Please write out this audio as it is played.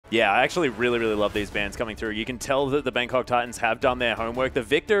Yeah, I actually really, really love these bans coming through. You can tell that the Bangkok Titans have done their homework. The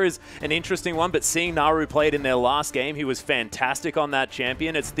Victor is an interesting one, but seeing Naru played in their last game, he was fantastic on that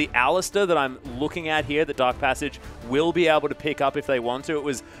champion. It's the Alistair that I'm looking at here that Dark Passage will be able to pick up if they want to. It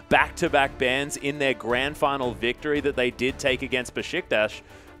was back-to-back bans in their grand final victory that they did take against Besiktas.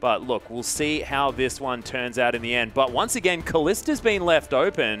 But look, we'll see how this one turns out in the end. But once again, Kallista's been left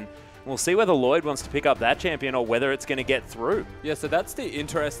open. We'll see whether Lloyd wants to pick up that champion or whether it's going to get through. Yeah, so that's the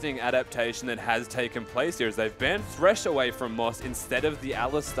interesting adaptation that has taken place here, is they've banned Thresh away from Moss instead of the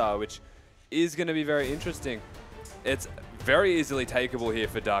Alistar, which is going to be very interesting. It's very easily takeable here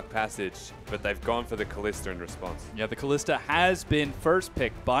for Dark Passage, but they've gone for the Kallista in response. Yeah, the Kallista has been first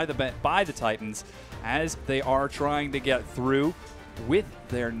picked by the Titans as they are trying to get through with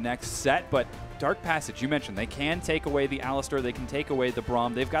their next set, but Dark Passage, you mentioned, they can take away the Alistar, they can take away the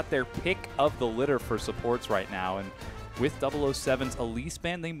Braum. They've got their pick of the litter for supports right now, and with 007's Elise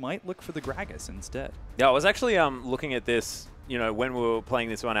ban, they might look for the Gragas instead. Yeah, I was actually looking at this, you know, when we were playing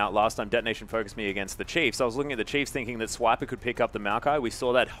this one out last time, Detonation focused me against the Chiefs. I was looking at the Chiefs thinking that Swiper could pick up the Maokai. We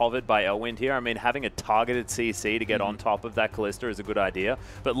saw that hovered by Elwind here. I mean, having a targeted CC to get on top of that Kallista is a good idea,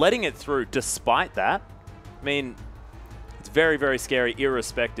 but letting it through despite that, I mean, it's very, very scary,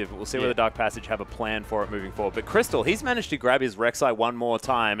 irrespective. We'll see whether Dark Passage have a plan for it moving forward. But Crystal, he's managed to grab his Rek'Sai one more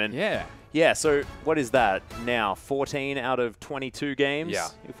time. And yeah, so what is that now? 14 out of 22 games? Yeah.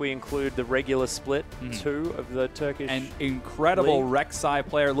 If we include the regular split, 2 of the Turkish An incredible league. Rek'Sai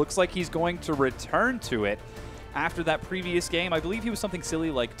player. Looks like he's going to return to it after that previous game. I believe he was something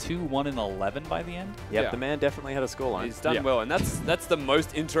silly like 2-1-11 by the end. Yep, Yeah. the man definitely had a scoreline. He's done well, and that's the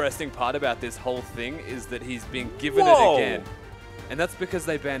most interesting part about this whole thing, is that he's been given Whoa. it again. And that's because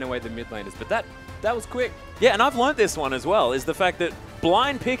they ban away the mid laners. But that was quick. Yeah, and I've learned this one as well, is the fact that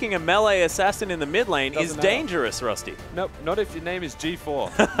blind picking a melee assassin in the mid lane is matter. dangerous, Rusty. Nope, not if your name is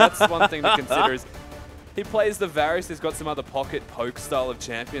G4. That's one thing to consider. Is he plays the Varus, he's got some other pocket poke style of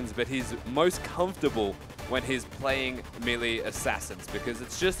champions, but he's most comfortable when he's playing melee assassins, because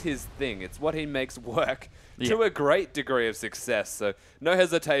it's just his thing. It's what he makes work to a great degree of success. So no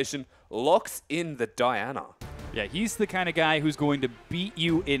hesitation, locks in the Diana. Yeah, he's the kind of guy who's going to beat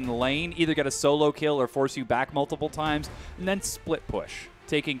you in lane, either get a solo kill or force you back multiple times, and then split push,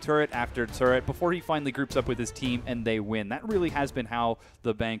 taking turret after turret before he finally groups up with his team and they win. That really has been how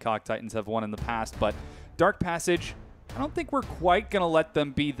the Bangkok Titans have won in the past, but Dark Passage, I don't think we're quite going to let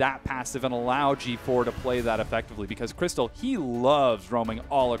them be that passive and allow G4 to play that effectively, because Crystal, he loves roaming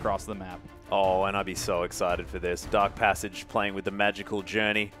all across the map. Oh, and I'd be so excited for this. Dark Passage playing with the magical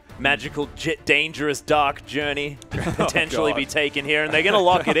journey. Magical, dangerous dark journey could potentially be taken here, and they're going to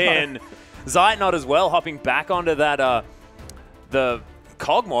lock it in. Zeitnot as well, hopping back onto that, the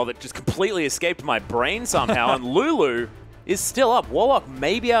Cogmore that just completely escaped my brain somehow, and Lulu is still up. Warlock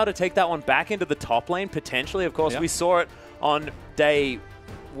may be able to take that one back into the top lane, potentially. Of course, we saw it on day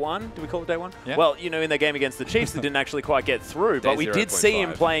 1. Do we call it day 1? Yeah. Well, you know, in the game against the Chiefs, it didn't actually quite get through, but we did see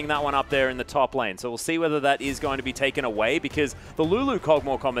him playing that one up there in the top lane. So we'll see whether that is going to be taken away, because the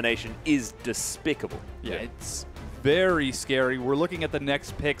Lulu-Cogmore combination is despicable. Yeah, it's very scary. We're looking at the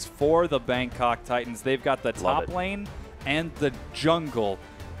next picks for the Bangkok Titans. They've got the top lane and the jungle.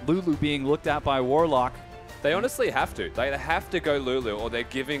 Lulu being looked at by Warlock. They honestly have to. They have to go Lulu, or they're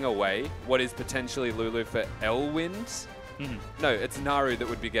giving away what is potentially Lulu for Elwind. No, it's Naru that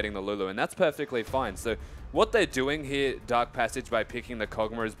would be getting the Lulu, and that's perfectly fine. So what they're doing here, Dark Passage, by picking the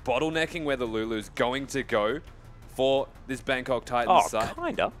Cogmore, is bottlenecking where the Lulu's going to go for this Bangkok Titans side.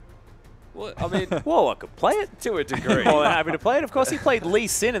 Kinda. Well, I mean, Warlock could play it. to a degree. More than happy to play it. Of course, he played Lee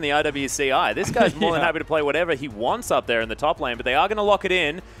Sin in the IWCT. This guy's more than happy to play whatever he wants up there in the top lane, but they are going to lock it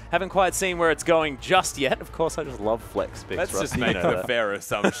in. Haven't quite seen where it's going just yet. Of course, I just love flex picks. Let's just Rusty, make you know the that. fair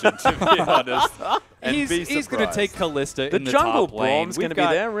assumption, to be honest. And He's going to take Kallista The in the jungle top lane. Braum's going to be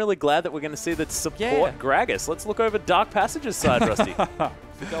there. I'm really glad that we're going to see the support Gragas. Let's look over Dark Passage's side, Rusty.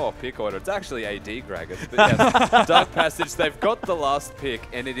 To go off pick order, it's actually AD Gragas. But yes, Dark Passage, they've got the last pick,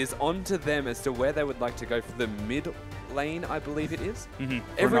 and it is on to them as to where they would like to go for the mid lane, I believe it is.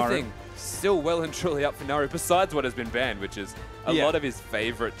 Everything still well and truly up for Naru, besides what has been banned, which is a lot of his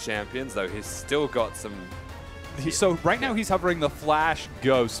favorite champions, though he's still got some... So right now he's hovering the Flash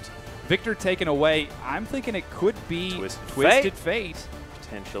Ghost. Victor taken away. I'm thinking it could be Twisted Fate.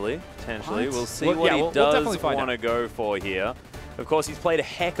 Potentially. We'll see Well, what yeah, he we'll does definitely find want to go for here. Of course, he's played a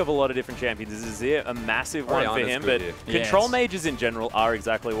heck of a lot of different champions. This is a massive one for him, but control mages in general are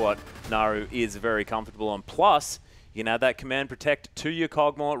exactly what Naru is very comfortable on. Plus, you can add that command protect to your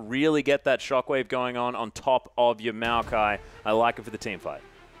Cogmore, really get that shockwave going on top of your Maokai. I like it for the team fight.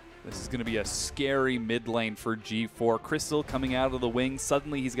 This is going to be a scary mid lane for G4. Crystal coming out of the wing.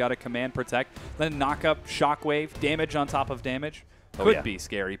 Suddenly he's got a command protect. Then knock up, shockwave, damage on top of damage. Could be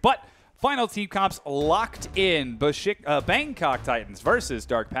scary. But final team comps locked in. Bangkok Titans versus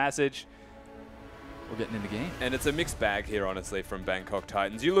Dark Passage. We're getting in the game. And it's a mixed bag here, honestly, from Bangkok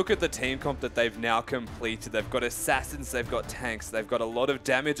Titans. You look at the team comp that they've now completed. They've got assassins, they've got tanks, they've got a lot of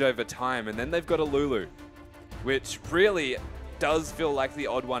damage over time, and then they've got a Lulu, which really does feel like the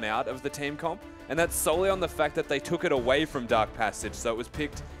odd one out of the team comp. And that's solely on the fact that they took it away from Dark Passage, so it was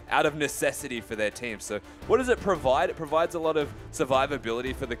picked out of necessity for their team. So what does it provide? It provides a lot of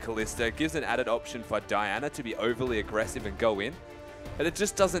survivability for the Kalista. It gives an added option for Diana to be overly aggressive and go in. But it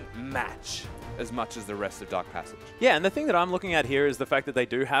just doesn't match as much as the rest of Dark Passage. Yeah, and the thing that I'm looking at here is the fact that they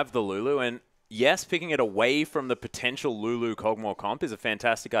do have the Lulu, and yes, picking it away from the potential Lulu Kog'Maw comp is a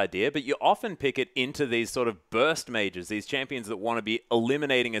fantastic idea, but you often pick it into these sort of burst mages, these champions that want to be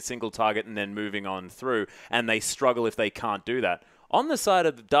eliminating a single target and then moving on through, and they struggle if they can't do that. On the side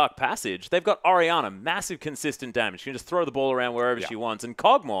of the Dark Passage, they've got Orianna, massive consistent damage. She can just throw the ball around wherever she wants. And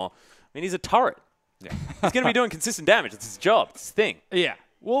Kog'Maw, I mean, he's a turret. Yeah. He's going to be doing consistent damage. It's his job. It's his thing. Yeah.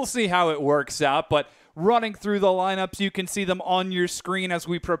 We'll see how it works out, but running through the lineups, you can see them on your screen as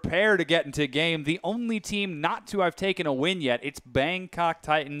we prepare to get into game. The only team not to have taken a win yet, it's Bangkok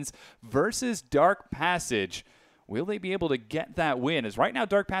Titans versus Dark Passage. Will they be able to get that win? As right now,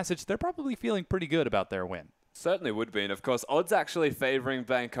 Dark Passage, they're probably feeling pretty good about their win. Certainly would be, and of course, odds actually favoring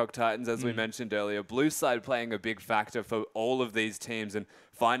Bangkok Titans, as we mentioned earlier. Blue side playing a big factor for all of these teams and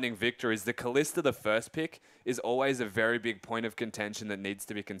finding victories. The Kalista, the first pick, is always a very big point of contention that needs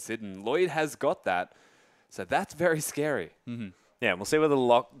to be considered. And Lloyd has got that, so that's very scary. Yeah, we'll see whether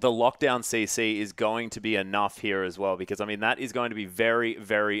the lockdown CC is going to be enough here as well, because, I mean, that is going to be very,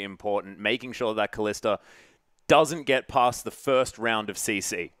 very important, making sure that Kalista doesn't get past the first round of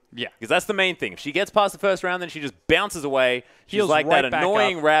CC. Yeah. Because that's the main thing. If she gets past the first round, then she just bounces away. She's Heals like right that back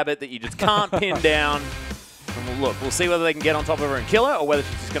annoying up. rabbit that you just can't pin down. And we'll see whether they can get on top of her and kill her, or whether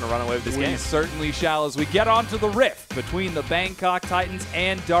she's just going to run away with this We game. certainly shall as we get on to the rift between the Bangkok Titans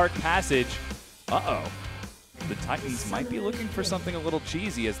and Dark Passage. Uh-oh. The Titans might be looking for something a little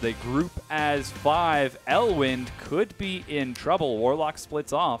cheesy as they group as 5. Elwind could be in trouble. Warlock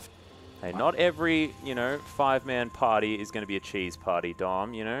splits off. Hey, not every, 5-man party is going to be a cheese party,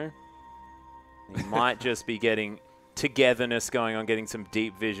 Dom, You might just be getting togetherness going on, getting some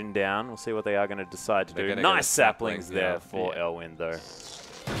deep vision down. We'll see what they are going to decide to do. Nice saplings there for Elwind, though.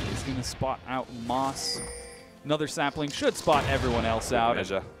 He's going to spot out Moss. Another sapling should spot everyone else out.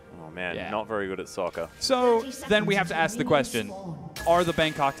 Measure. Oh, man, not very good at soccer. So then we have to ask the question, are the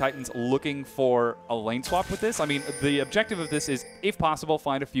Bangkok Titans looking for a lane swap with this? I mean, the objective of this is, if possible,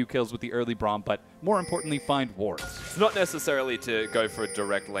 find a few kills with the early Braum, but more importantly, find wards. It's not necessarily to go for a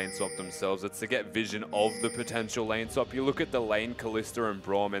direct lane swap themselves. It's to get vision of the potential lane swap. You look at the lane, Kalista and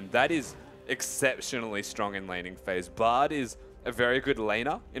Braum, and that is exceptionally strong in laning phase. Bard is a very good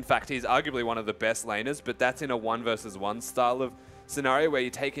laner. In fact, he's arguably one of the best laners, but that's in a 1-versus-1 style of scenario where you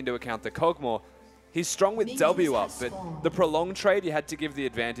take into account the Kog'Maw. He's strong with W up, but the prolonged trade, you had to give the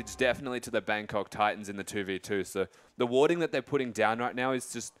advantage definitely to the Bangkok Titans in the 2v2. So the warding that they're putting down right now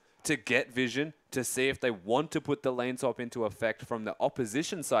is just to get vision, to see if they want to put the lane swap into effect from the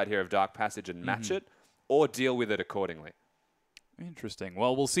opposition side here of Dark Passage and match it, or deal with it accordingly. Interesting.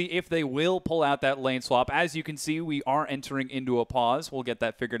 Well, we'll see if they will pull out that lane swap. As you can see, we are entering into a pause. We'll get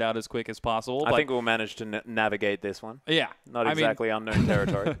that figured out as quick as possible. I think we'll manage to navigate this one. Yeah. Not exactly unknown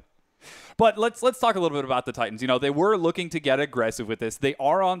territory. But let's talk a little bit about the Titans. They were looking to get aggressive with this. They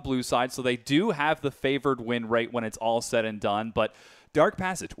are on blue side, so they do have the favored win rate when it's all said and done. But Dark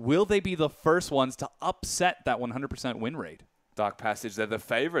Passage, will they be the first ones to upset that 100% win rate? Dark Passage, they're the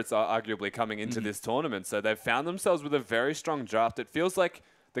favorites, arguably, coming into this tournament. So they've found themselves with a very strong draft. It feels like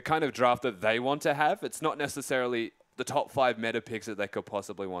the kind of draft that they want to have. It's not necessarily the top 5 meta picks that they could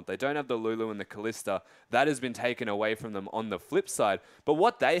possibly want. They don't have the Lulu and the Kalista. That has been taken away from them on the flip side. But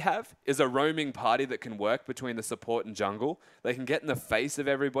what they have is a roaming party that can work between the support and jungle. They can get in the face of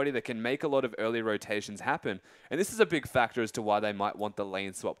everybody. They can make a lot of early rotations happen. And this is a big factor as to why they might want the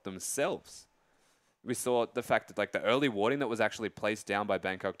lane swap themselves. We saw the fact that the early warding that was actually placed down by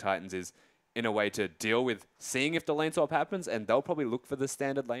Bangkok Titans is in a way to deal with seeing if the lane swap happens, and they'll probably look for the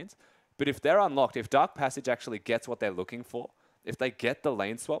standard lanes. But if they're unlocked, if Dark Passage actually gets what they're looking for, if they get the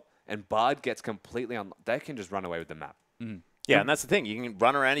lane swap and Bard gets completely unlocked, they can just run away with the map. Yeah, Yeah, and that's the thing. You can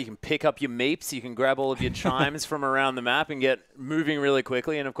run around, you can pick up your meeps, you can grab all of your chimes from around the map and get moving really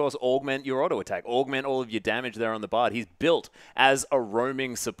quickly, and of course augment your auto attack, augment all of your damage there on the Bard. He's built as a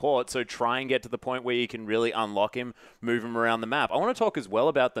roaming support, so try and get to the point where you can really unlock him, move him around the map. I want to talk as well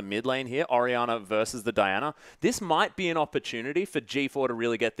about the mid lane here, Orianna versus the Diana. This might be an opportunity for G4 to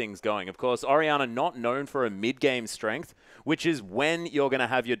really get things going. Of course, Orianna not known for a mid-game strength, which is when you're going to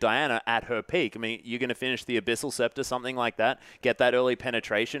have your Diana at her peak. I mean, you're going to finish the Abyssal Scepter, something like that, get that early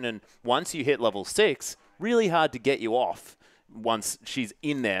penetration, and once you hit level 6, really hard to get you off once she's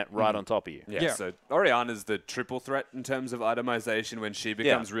in there right on top of you. Yeah, so Orianna's the triple threat in terms of itemization when she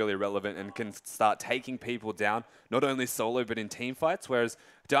becomes really relevant and can start taking people down, not only solo but in team fights, whereas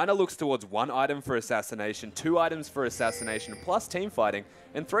Diana looks towards 1 item for assassination, 2 items for assassination, plus team fighting,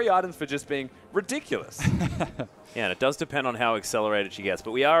 and 3 items for just being ridiculous. Yeah, and it does depend on how accelerated she gets.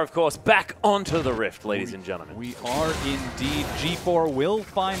 But we are, of course, back onto the Rift, ladies and gentlemen. We are indeed. G4 will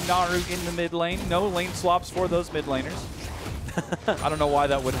find Naru in the mid lane. No lane swaps for those mid laners. I don't know why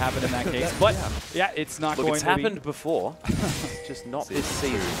that would happen in that case, but yeah, it's not going to be. It's happened before, just not this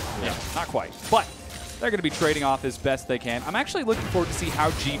season. Yeah, not quite. But they're going to be trading off as best they can. I'm actually looking forward to see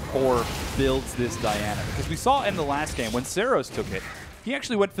how G4 builds this Diana, because we saw in the last game when Seros took it, he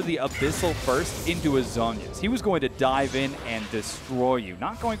actually went for the Abyssal first into his Zhonya's. He was going to dive in and destroy you,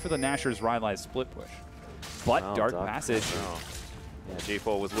 not going for the Nashor's Rylai's split push. But Dark Passage. Yeah,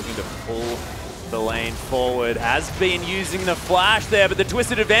 G4 was looking to pull the lane forward, has been using the flash there, but the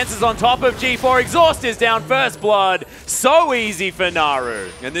Twisted advances on top of G4. Exhaust is down, first blood. So easy for Naru.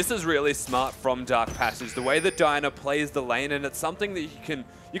 And this is really smart from Dark Passage, the way that Diana plays the lane, and it's something that you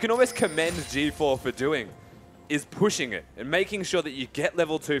can almost commend G4 for doing, is pushing it and making sure that you get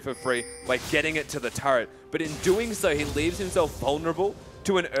level 2 for free by getting it to the turret. But in doing so, he leaves himself vulnerable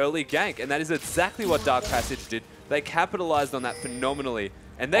to an early gank, and that is exactly what Dark Passage did. They capitalized on that phenomenally,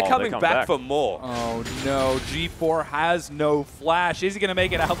 and they're coming back for more. Oh no, G4 has no flash. Is he going to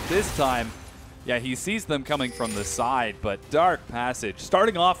make it out this time? Yeah, he sees them coming from the side, but Dark Passage,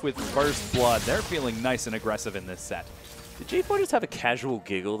 starting off with first blood, they're feeling nice and aggressive in this set. Did G4 just have a casual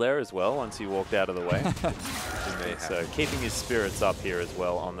giggle there as well once he walked out of the way? So keeping his spirits up here as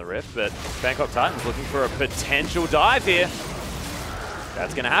well on the Rift, but Bangkok Titans looking for a potential dive here.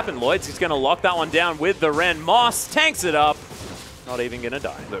 That's going to happen. Lloyd's just going to lock that one down with the Ren. Moss tanks it up. Not even going to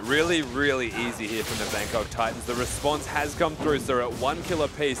die. But really, really easy here from the Bangkok Titans. The response has come through, so they're at 1 kill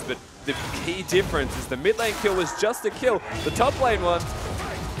apiece, but the key difference is the mid lane kill was just a kill. The top lane one,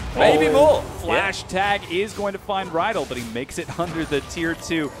 maybe more. Flash tag is going to find Rydell, but he makes it under the tier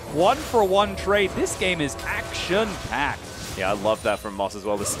 2. 1-for-1 trade. This game is action-packed. Yeah, I love that from Moss as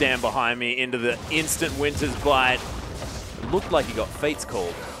well. The stand behind me into the instant Winter's Blight. It looked like he got Fate's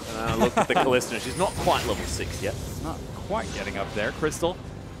called. Look at the Kalista. She's not quite level 6 yet. Not quite getting up there. Crystal,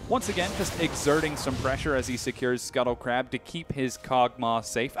 once again, just exerting some pressure as he secures Scuttle Crab to keep his Kog'Maw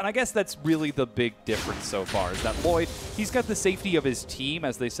safe. And I guess that's really the big difference so far, is that Lloyd, he's got the safety of his team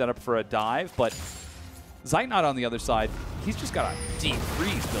as they set up for a dive, but Zeitnot on the other side, he's just got a deep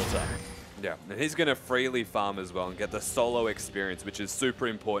freeze built up. Yeah, and he's going to freely farm as well and get the solo experience, which is super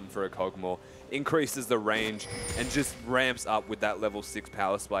important for a Kog'Maw. Increases the range and just ramps up with that level 6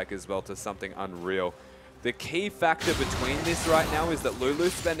 power spike as well to something unreal. The key factor between this right now is that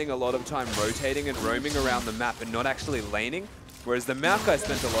Lulu's spending a lot of time rotating and roaming around the map and not actually laning, whereas the Maokai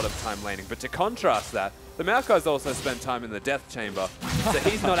spent a lot of time laning. But to contrast that, the Maokai's also spent time in the Death Chamber, so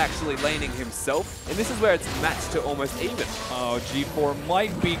he's not actually laning himself, and this is where it's matched to almost even. Oh, G4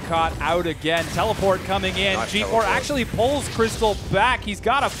 might be caught out again. Teleport coming in. Nice G4 teleport. actually pulls Crystal back. He's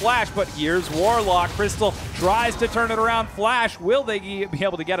got a flash, but here's Warlock. Crystal tries to turn it around. Flash, will they be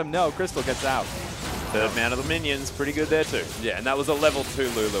able to get him? No, Crystal gets out. Third man of the minions, pretty good there too. Yeah, and that was a level 2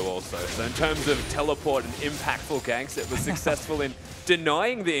 Lulu also. So in terms of teleport and impactful ganks, it was successful in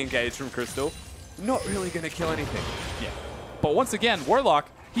denying the engage from Crystal. Not really going to kill anything. Yeah. But once again, Warlock,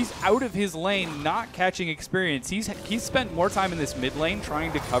 he's out of his lane, not catching experience. He's spent more time in this mid lane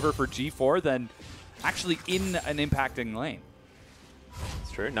trying to cover for G4 than actually in an impacting lane.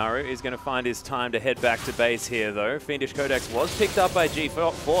 It's true. Naru is going to find his time to head back to base here, though. Fiendish Codex was picked up by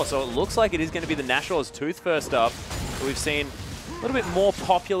G4, so it looks like it is going to be the Nashor's Tooth first up. So we've seen a little bit more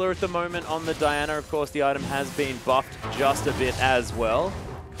popular at the moment on the Diana. Of course, the item has been buffed just a bit as well.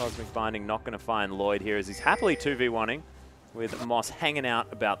 Cosmic Binding not going to find Lloyd here as he's happily 2v1ing with Moss hanging out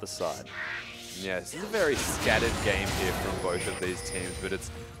about the side. Yeah, this is a very scattered game here from both of these teams, but it's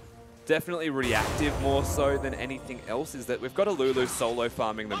definitely reactive more so than anything else. Is that we've got a Lulu solo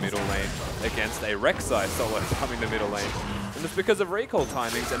farming the middle lane against a Rek'Sai solo farming the middle lane. And And it's because of recall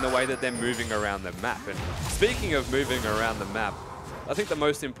timings and the way that they're moving around the map. And speaking of moving around the map, I think the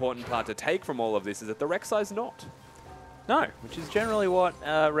most important part to take from all of this is that the Rek'Sai's not. No, which is generally what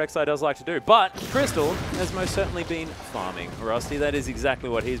Rek'Sai does like to do. But Crystal has most certainly been farming. Rusty, that is exactly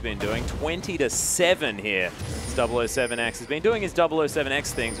what he's been doing. 20-7 here. 007X has been doing his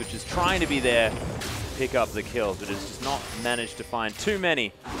 007X things, which is trying to be there to pick up the kills, but has just not managed to find too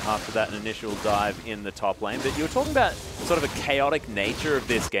many after that initial dive in the top lane. But you were talking about sort of a chaotic nature of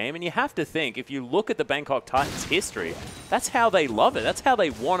this game, and you have to think, if you look at the Bangkok Titans history, that's how they love it. That's how they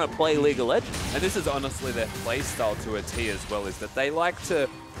want to play League of Legends. And this is honestly their play style to a T as well, is that they like to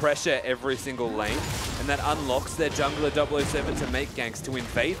pressure every single lane, and that unlocks their jungler 007 to make ganks, to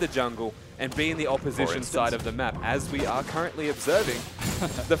invade the jungle and be in the opposition side of the map, as we are currently observing.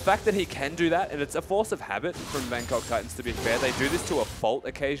 The fact that he can do that, and it's a force of habit from Bangkok Titans, to be fair. They do this to a fault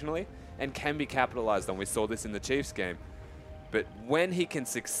occasionally and can be capitalized on. We saw this in the Chiefs game. But when he can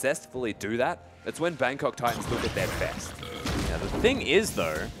successfully do that, it's when Bangkok Titans look at their best. Now, the thing is,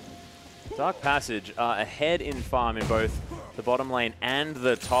 though, Dark Passage are ahead in farm in both the bottom lane and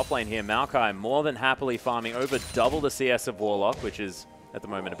the top lane here. Maokai more than happily farming over double the CS of Warlock, which is at the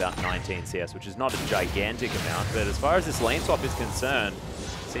moment about 19 CS, which is not a gigantic amount. But as far as this lane swap is concerned,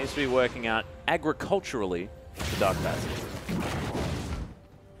 seems to be working out agriculturally for Dark Passage.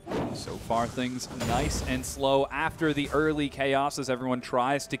 So far, things nice and slow after the early chaos as everyone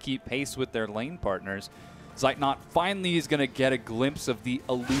tries to keep pace with their lane partners. Zeitnot finally is going to get a glimpse of the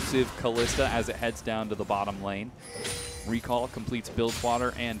elusive Kalista as it heads down to the bottom lane. Recall completes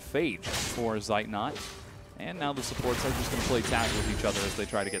Bilgewater and Phage for Zeitnot. And now the supports are just going to play tag with each other as they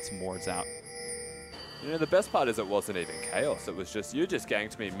try to get some wards out. You know, the best part is it wasn't even chaos. It was just, you just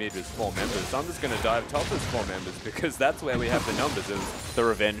ganked me mid as 4 members. I'm just going to dive top as 4 members because that's where we have the numbers. It was the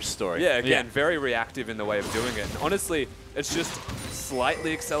revenge story. Yeah, again, very reactive in the way of doing it. And honestly, it's just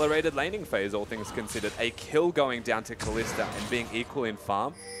slightly accelerated laning phase, all things considered. A kill going down to Kalista and being equal in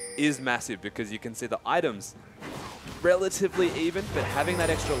farm is massive because you can see the items relatively even, but having that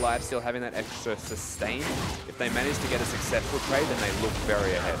extra lifesteal, having that extra sustain, if they manage to get a successful trade, then they look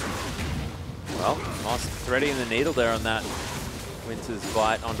very ahead. Well, Moss threading the needle there on that Winter's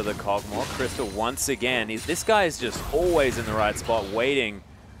Bite onto the Cogmore. Crystal once again, this guy is just always in the right spot, waiting,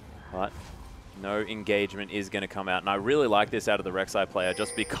 but no engagement is going to come out. And I really like this out of the Rek'Sai player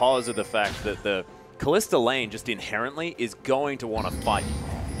just because of the fact that the Kalista lane just inherently is going to want to fight.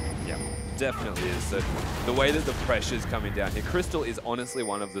 Yeah, definitely is. So the way that the pressure is coming down here, Crystal is honestly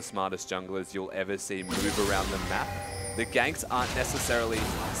one of the smartest junglers you'll ever see move around the map. The ganks aren't necessarily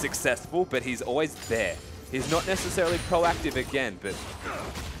successful, but he's always there. He's not necessarily proactive again, but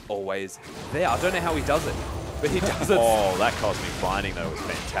always there. I don't know how he does it, but he does it. Oh, that Cosmic Binding, though, was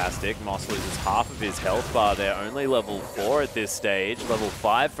fantastic. Moss loses half of his health bar there. Only level 4 at this stage. Level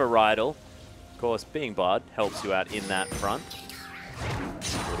 5 for Rydell. Of course, being Bard helps you out in that front.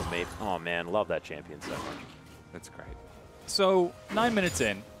 Oh, man, love that champion so much. That's great. So, 9 minutes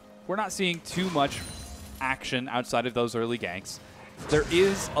in, we're not seeing too much action outside of those early ganks. There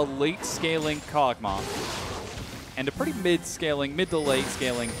is a late scaling Kog'Maw and a pretty mid to late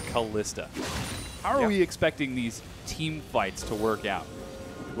scaling Kalista. How are we expecting these team fights to work out?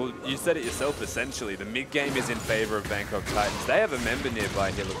 Well, you said it yourself, essentially. The mid-game is in favor of Bangkok Titans. They have a member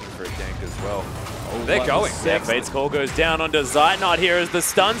nearby here looking for a gank as well. Oh, they're going. Yeah, Fate's Call goes down onto Zeitnot here as the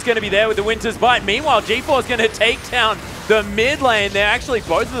stun's going to be there with the Winter's Bite. Meanwhile, G4 is going to take down the mid lane. They're actually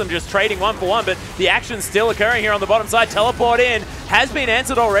both of them just trading 1-for-1, but the action's still occurring here on the bottom side. Teleport in has been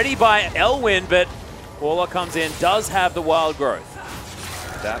answered already by Elwyn, but Warlock comes in, does have the wild growth.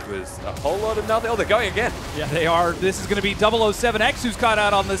 That was a whole lot of nothing. Oh, they're going again. Yeah, they are. This is going to be 007X who's caught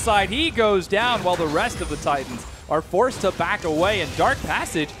out on the side. He goes down while the rest of the Titans are forced to back away, and Dark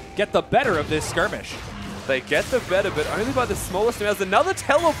Passage get the better of this skirmish. They get the better, but only by the smallest amount. Another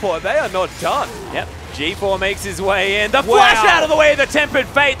teleport. They are not done. Yep. G4 makes his way in. The flash out of the way of the Tempered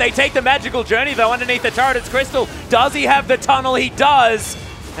Fate. They take the magical journey, though, underneath the turret. It's Crystal. Does he have the tunnel? He does.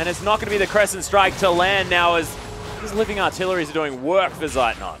 And it's not going to be the Crescent Strike to land now as these living artilleries are doing work for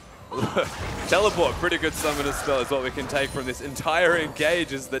Zeitnot. Teleport, pretty good summoner spell is what we can take from this entire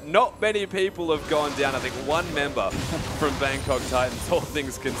engage, is that not many people have gone down. I think one member from Bangkok Titans, all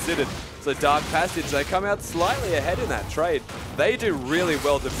things considered. So Dark Passage, they come out slightly ahead in that trade. They do really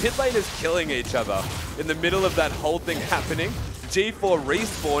well. The pit lane is killing each other in the middle of that whole thing happening. G4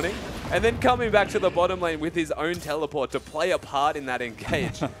 respawning, and then coming back to the bottom lane with his own teleport to play a part in that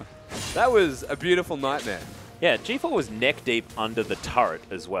engage. That was a beautiful nightmare. Yeah, G4 was neck deep under the turret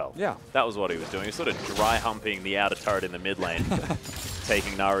as well. Yeah. That was what he was doing. He was sort of dry humping the outer turret in the mid lane,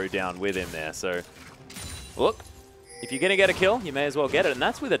 taking Naru down with him there. So, look, if you're going to get a kill, you may as well get it. And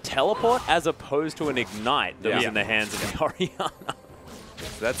that's with a teleport as opposed to an ignite that was in the hands of the Orianna.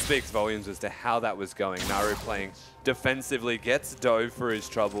 So that speaks volumes as to how that was going. Naru playing defensively, gets dove for his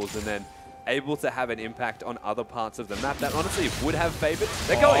troubles, and then able to have an impact on other parts of the map that honestly would have favored.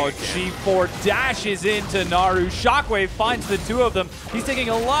 They're going again. G4 dashes into Naru. Shockwave finds the two of them. He's taking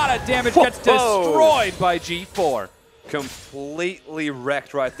a lot of damage, gets destroyed by G4. Completely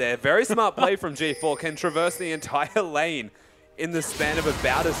wrecked right there. Very smart play from G4. Can traverse the entire lane in the span of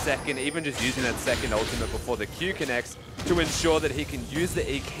about a second, even just using that second ultimate before the Q connects to ensure that he can use the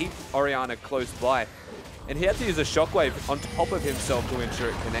E, keep Orianna close by. And he had to use a shockwave on top of himself to ensure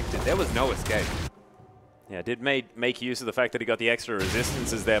it connected. There was no escape. Yeah, did make use of the fact that he got the extra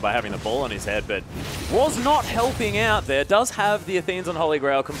resistances there by having the ball on his head, but was not helping out there. Does have the Athenes on Holy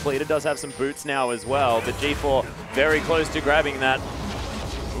Grail completed, does have some boots now as well, but G4 very close to grabbing that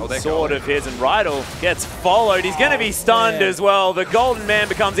sword of his, and Rydell gets followed. He's going to be stunned as well. The golden man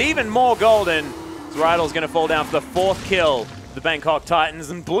becomes even more golden. Rydell's going to fall down for the 4th kill. The Bangkok Titans,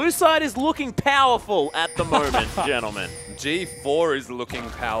 and blue side is looking powerful at the moment, gentlemen. G4 is looking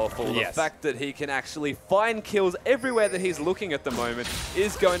powerful. The fact that he can actually find kills everywhere that he's looking at the moment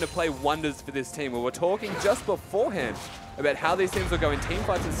is going to play wonders for this team. We were talking just beforehand about how these teams will go in team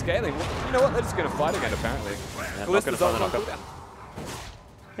fights and scaling. Well, you know what? They're just going to fight again, apparently.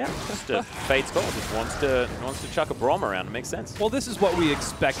 Yeah, just a Fate's call. Just wants to chuck a Braum around. It makes sense. Well, this is what we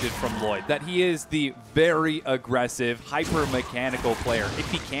expected from Lloyd, that he is the very aggressive, hyper-mechanical player. If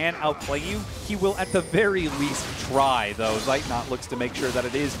he can outplay you, he will at the very least try, though. Zeitnot looks to make sure that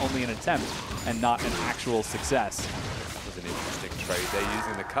it is only an attempt and not an actual success. That was an interesting trade. They're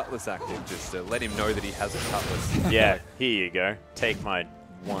using the Cutlass active just to let him know that he has a Cutlass. Yeah, here you go. Take my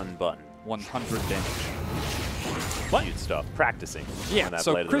 1 button. 100 damage. What? You'd stop practicing. Yeah,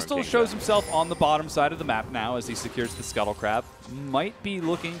 so Crystal shows himself on the bottom side of the map now as he secures the Scuttle Crab. Might be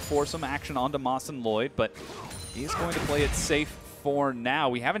looking for some action onto Moss and Lloyd, but he's going to play it safe for now.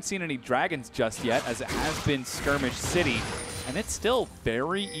 We haven't seen any dragons just yet, as it has been Skirmish City, and it's still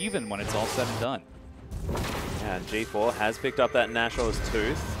very even when it's all said and done. Yeah, and G4 has picked up that Nashor's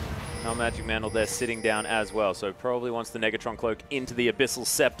Tooth. Now Magic Mantle there sitting down as well, so probably wants the Negatron Cloak into the Abyssal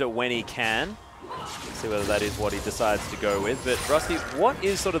Scepter when he can. Let's see whether that is what he decides to go with. But Rusty, what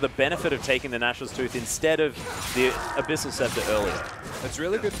is sort of the benefit of taking the Nashor's Tooth instead of the Abyssal Scepter earlier? It's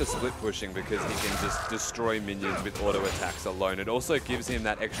really good for split pushing because he can just destroy minions with auto attacks alone. It also gives him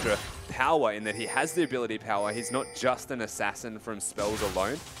that extra power in that he has the ability power. He's not just an assassin from spells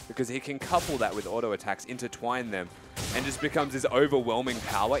alone, because he can couple that with auto attacks, intertwine them, and just becomes his overwhelming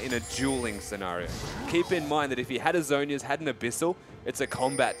power in a dueling scenario. Keep in mind that if he had a Zhonya's, had an Abyssal, it's a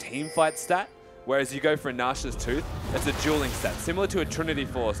combat team fight stat. Whereas you go for a Nashor's Tooth, it's a dueling stat, similar to a Trinity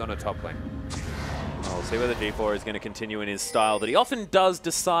Force on a top lane. We'll see whether G4 is going to continue in his style that he often does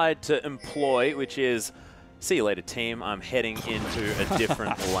decide to employ, which is, see you later team, I'm heading into a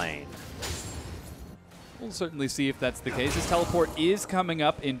different lane. We'll certainly see if that's the case. His teleport is coming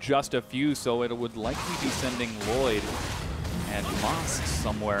up in just a few, so it would likely be sending Lloyd and Moss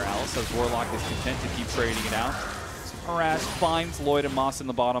somewhere else, as Warlock is content to keep trading it out. Harass finds Lloyd and Moss in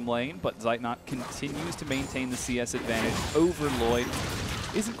the bottom lane, but Zeitnot continues to maintain the CS advantage over Lloyd.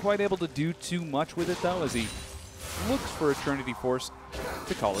 Isn't quite able to do too much with it, though, as he looks for a Trinity Force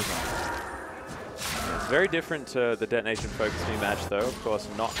to call his own. It's very different to the Detonation Focus new match, though. Of course,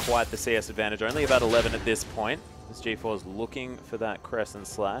 not quite the CS advantage. Only about 11 at this point. As G4 is looking for that Crescent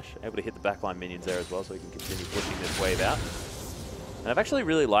Slash. Able to hit the backline minions there as well, so he can continue pushing this wave out. And I've actually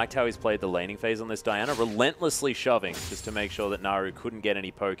really liked how he's played the laning phase on this Diana, relentlessly shoving just to make sure that Naru couldn't get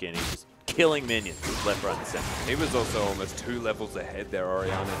any poke in. He's just killing minions left, right, and center. He was also almost 2 levels ahead there,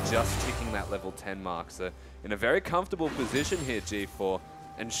 Orianna, just ticking that level 10 mark. So in a very comfortable position here, G4,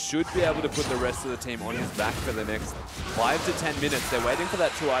 and should be able to put the rest of the team on his back for the next 5 to 10 minutes. They're waiting for that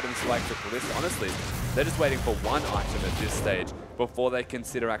 2-item spike for Kalista. Honestly, they're just waiting for 1 item at this stage before they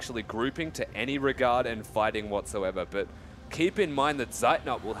consider actually grouping to any regard and fighting whatsoever. But keep in mind that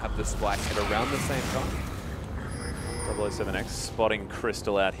Zeitnot will have the spike at around the same time. 007X spotting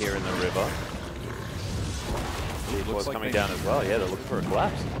Crystal out here in the river. G4's like coming down as well. Yeah, they're looking for a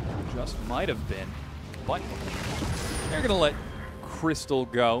collapse. Just might have been, but they're going to let Crystal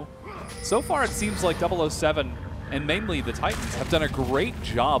go. So far, it seems like 007 and mainly the Titans have done a great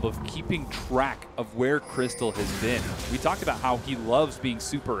job of keeping track of where Crystal has been. We talked about how he loves being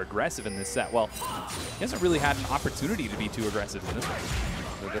super aggressive in this set. Well, he hasn't really had an opportunity to be too aggressive in this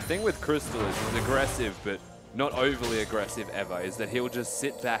one. So the thing with Crystal is he's aggressive, but not overly aggressive ever, is that he'll just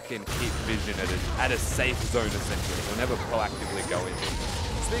sit back and keep vision at a safe zone, essentially. He'll never proactively go in.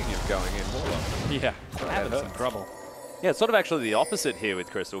 Speaking of going in, Warlock. Yeah, having some trouble. Yeah, it's sort of actually the opposite here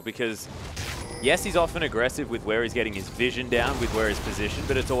with Crystal, because yes, he's often aggressive with where he's getting his vision down, with where he's positioned,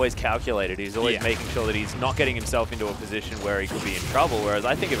 but it's always calculated. He's always making sure that he's not getting himself into a position where he could be in trouble, whereas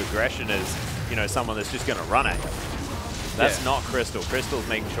I think of aggression as, you know, someone that's just going to run at you. That's not Crystal. Crystal's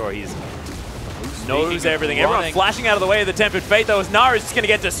making sure he's knows everything. Everyone flashing out of the way of the Tempered Fate, though, as Naru's just going to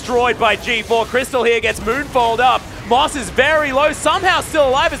get destroyed by G4. Crystal here gets moonfalled up. Moss is very low, somehow still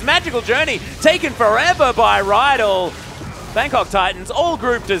alive as Magical Journey taken forever by Rydell. Bangkok Titans all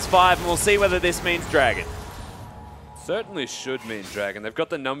grouped as 5, and we'll see whether this means Dragon. Certainly should mean Dragon. They've got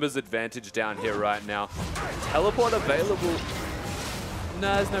the numbers advantage down here right now. Teleport available.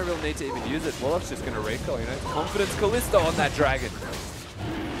 Nah, there's no real need to even use it. Warlock's just going to recall, you know. Confidence Callisto on that Dragon.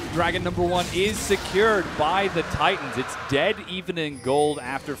 Dragon number 1 is secured by the Titans. It's dead even in gold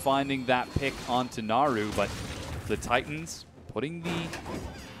after finding that pick onto Naru, but the Titans putting the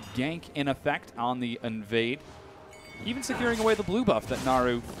gank in effect on the invade, even securing away the blue buff that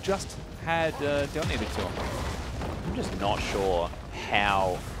Naru just had donated to him. I'm just not sure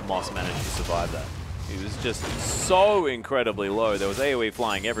how Moss managed to survive that. He was just so incredibly low. There was AoE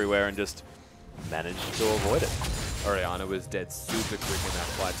flying everywhere and just managed to avoid it. Orianna was dead super quick in that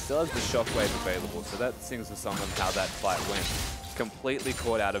fight. Still has the shockwave available, so that sings a song on how that fight went. Completely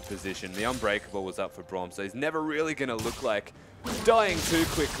caught out of position. The Unbreakable was up for Braum, so he's never really going to look like dying too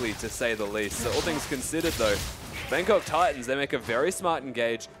quickly, to say the least. So all things considered, though, Bangkok Titans, they make a very smart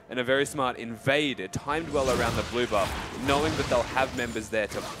engage and a very smart invade. It timed well around the blue buff, knowing that they'll have members there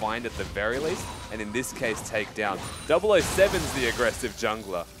to find at the very least, and in this case, take down. 007's the aggressive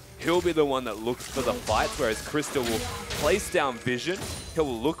jungler. He'll be the one that looks for the fights, whereas Crystal will place down vision.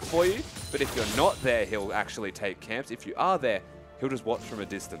 He'll look for you, but if you're not there, he'll actually take camps. If you are there, he'll just watch from a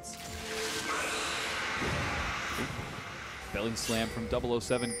distance. Belly slam from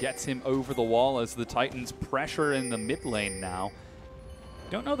 007 gets him over the wall as the Titans pressure in the mid lane now.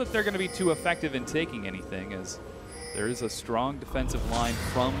 Don't know that they're going to be too effective in taking anything, as there is a strong defensive line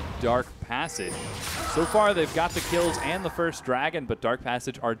from Dark Passage. So far, they've got the kills and the first Dragon, but Dark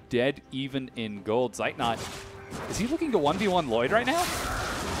Passage are dead even in gold. Zeitnot, is he looking to 1v1 Lloyd right now?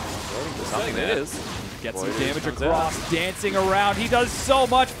 Something it is. Gets some damage across, dancing around. He does so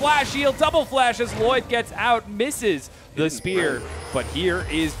much. Flash heal, double flash as Lloyd gets out, misses the spear. But here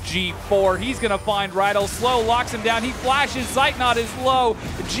is G4. He's going to find Rydell. Slow locks him down. He flashes. Zeitnot is low.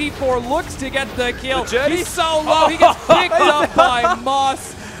 G4 looks to get the kill. He's so low. He gets picked up by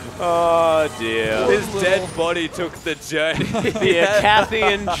Moss. Oh, dear. His dead body took the journey. The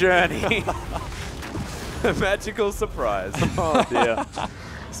Acathian journey. A magical surprise. Oh, dear.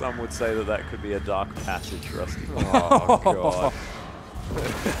 Some would say that that could be a dark passage, Rusty. Oh, God.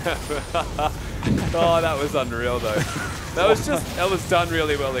 Oh, that was unreal, though. That was done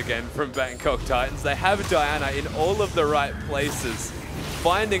really well again from Bangkok Titans. They have Diana in all of the right places,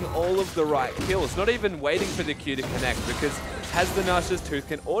 finding all of the right kills, not even waiting for the Q to connect, because has the Nash's Tooth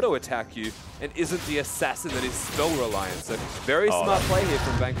can auto-attack you and isn't the assassin that is spell reliant. So very smart play here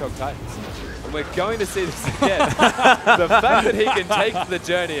from Bangkok Titans. And we're going to see this again. The fact that he can take the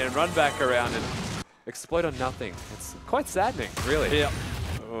journey and run back around and explode on nothing. It's quite saddening, really. Yeah.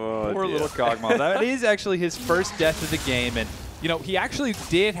 Oh, Poor little Kog'Maw. That is actually his first death of the game, and you know, he actually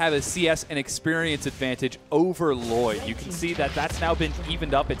did have a CS and experience advantage over Lloyd. You can see that that's now been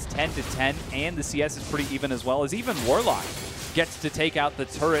evened up. It's 10-10, and the CS is pretty even as well, as even Warlock gets to take out the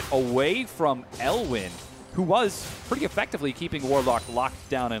turret away from Elwin, who was pretty effectively keeping Warlock locked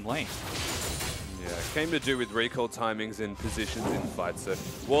down in lane. Yeah, it came to do with recall timings and positions in fights. So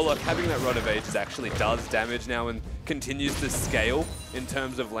Warlock having that Rod of Ages actually does damage now and continues to scale in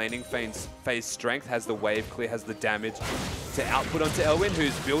terms of laning phase strength, has the wave clear, has the damage to output onto Elwin,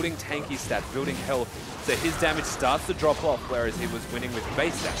 who's building tanky stats, building health. So his damage starts to drop off, whereas he was winning with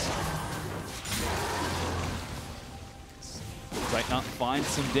base stats. Zeitnot finds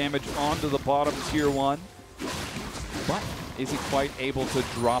some damage onto the bottom tier 1, but isn't quite able to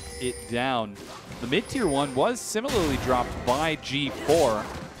drop it down. The mid tier 1 was similarly dropped by G4.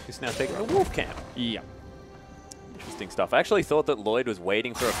 He's now taking the Wolf Camp. Yeah. Interesting stuff. I actually thought that Lloyd was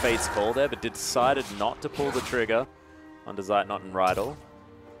waiting for a Fate's Call there, but decided not to pull the trigger onto Zeitnot and Rydell.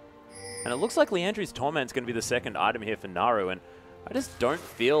 And it looks like Leandri's Torment's going to be the second item here for Naru, and I just don't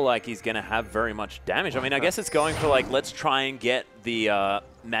feel like he's going to have very much damage. I mean, I guess it's going for, like, let's try and get the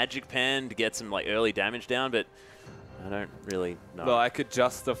Magic Pen to get some, like, early damage down, but I don't really know. Well, I could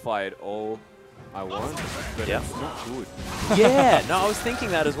justify it all I want, but it's not good. Yeah, no, I was thinking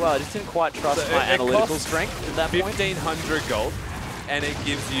that as well. I just didn't quite trust my analytical strength at that point. 1,500 gold, and it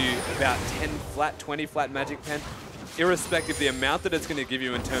gives you about 10 flat, 20 flat Magic Pen. irrespective, the amount that it's going to give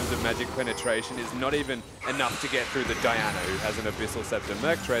you in terms of magic penetration is not even enough to get through the Diana, who has an Abyssal Scepter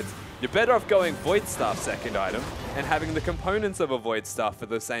Merc Treads. You're better off going Void Staff second item and having the components of a Void Staff for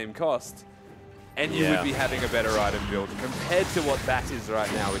the same cost. And you would be having a better item build compared to what that is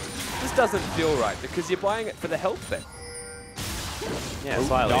right now, which just doesn't feel right because you're buying it for the health thing. Yeah,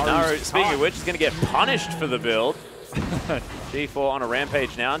 slightly. Naru, speaking of which, is going to get punished for the build. G4 on a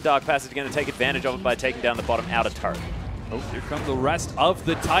rampage now, and Dark Passage going to take advantage of it by taking down the bottom outer turret. Oh, here come the rest of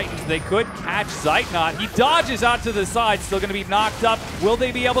the Titans. They could catch Zeitnot. He dodges out to the side, still going to be knocked up. Will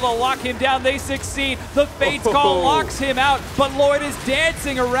they be able to lock him down? They succeed. The Fates Call locks him out, but Lloyd is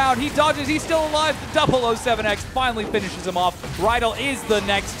dancing around. He dodges. He's still alive. The 007X finally finishes him off. Rydell is the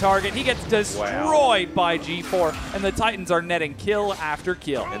next target. He gets destroyed by G4, and the Titans are netting kill after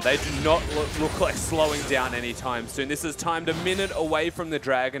kill. And they do not look like slowing down anytime soon. This is timed a minute away from the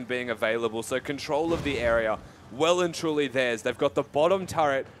Dragon being available, so control of the area well and truly theirs. They've got the bottom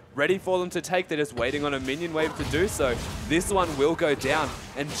turret ready for them to take. They're just waiting on a minion wave to do so. This one will go down.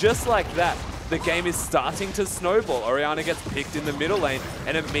 And just like that, the game is starting to snowball. Orianna gets picked in the middle lane,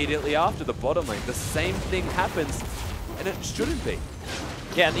 and immediately after the bottom lane, the same thing happens, and it shouldn't be.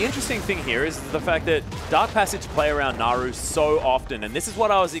 Yeah, and the interesting thing here is the fact that Dark Passage play around Naru so often, and this is what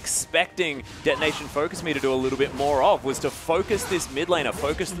I was expecting Detonation Focus Me to do a little bit more of, was to focus this mid laner,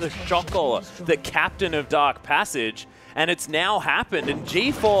 focus the Shotcaller, the captain of Dark Passage, and it's now happened. And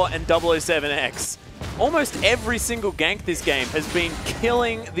G4 and 007X, almost every single gank this game has been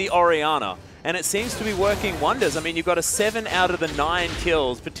killing the Orianna. And it seems to be working wonders. I mean, you've got a 7 out of the 9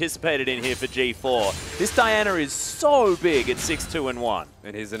 kills participated in here for G4. This Diana is so big at 6-2-1.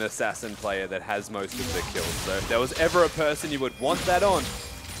 And he's an assassin player that has most of the kills. So if there was ever a person you would want that on,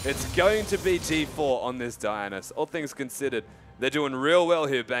 it's going to be G4 on this Diana. So all things considered, they're doing real well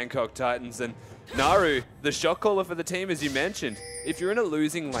here, Bangkok Titans. And Naru, the shot caller for the team, as you mentioned. If you're in a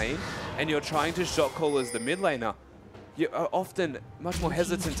losing lane and you're trying to shot call as the mid laner, you are often much more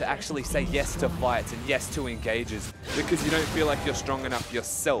hesitant to actually say yes to fights and yes to engages because you don't feel like you're strong enough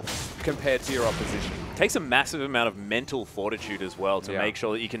yourself compared to your opposition. It takes a massive amount of mental fortitude as well to make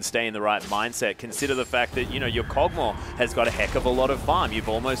sure that you can stay in the right mindset. Consider the fact that, you know, your Kog'Maw has got a heck of a lot of farm. You've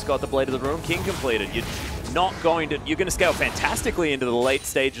almost got the Blade of the Ruin King completed. You're going to scale fantastically into the late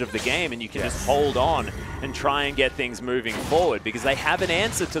stage of the game, and you can just hold on and try and get things moving forward because they have an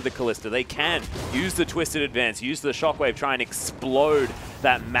answer to the Kalista. They can use the Twisted Advance, use the Shockwave, try and explode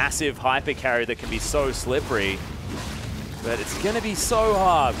that massive hyper carry that can be so slippery. But it's going to be so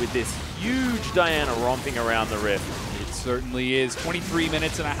hard with this huge Diana romping around the Rift. It certainly is. 23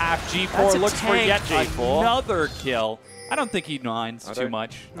 minutes and a half. G4 That's a looks for tank, yet G4. Another kill. I don't think he minds too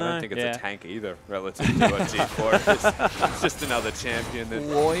much. I don't think it's a tank either relative to a G4. It's just another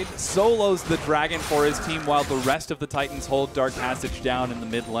champion. Lloyd solos the Dragon for his team while the rest of the Titans hold Dark Passage down in the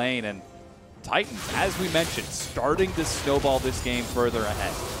mid lane. And Titans, as we mentioned, starting to snowball this game further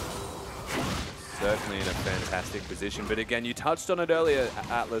ahead. Certainly in a fantastic position. But again, you touched on it earlier,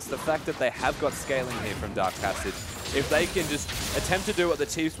 Atlas, the fact that they have got scaling here from Dark Passage. If they can just attempt to do what the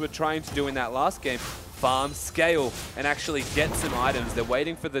Chiefs were trying to do in that last game, farm, scale, and actually get some items. They're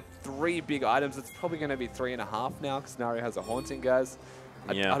waiting for the 3 big items. It's probably going to be 3.5 now because Naru has a Haunting, guys.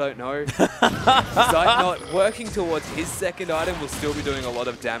 I don't know. Zeitnot working towards his second item will still be doing a lot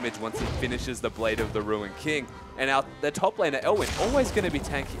of damage once he finishes the Blade of the Ruin King. And the top laner, Elwyn, always going to be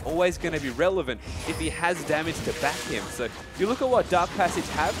tanky, always going to be relevant if he has damage to back him. So if you look at what Dark Passage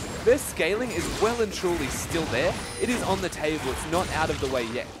have, their scaling is well and truly still there. It is on the table. It's not out of the way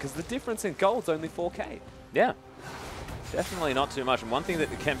yet because the difference in gold is only 4K. Yeah. Definitely not too much. And one thing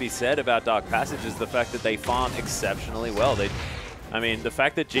that can be said about Dark Passage is the fact that they farm exceptionally well. I mean, the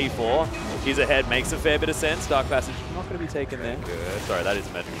fact that G4 is ahead makes a fair bit of sense. Dark Passage not going to be taken there. Good. Sorry, that is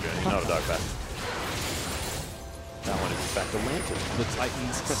a Magic Journey, not a Dark Passage. That one is in fact a Lantern. The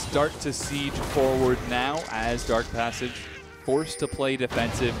Titans start to siege forward now as Dark Passage forced to play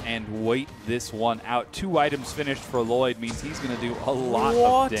defensive and wait this one out. 2 items finished for Lloyd means he's going to do a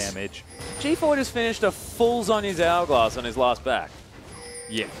lot of damage. G4 just finished a full Zhonya's Hourglass on his last back.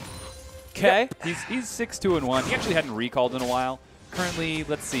 Yeah. Okay. Yep. He's 6-2-1. He actually hadn't recalled in a while. Currently,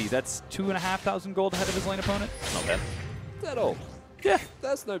 let's see, that's 2,500 gold ahead of his lane opponent. Not bad. Is that all? Yeah.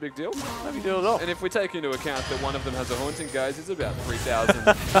 That's no big deal. No big deal at all. And if we take into account that one of them has a Haunting, guys, it's about 3,000,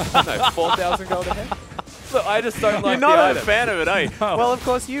 no, 4,000 gold ahead. Look, I just don't like You're not the a fan of it, are you? No. Well, of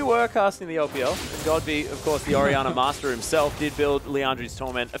course, you were casting the LPL. And Godby, of course, the Orianna Master himself, did build Leandri's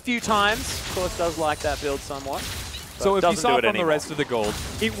Torment a few times. Of course, does like that build somewhat. So if you doesn't saw do it from the anymore. rest of the gold,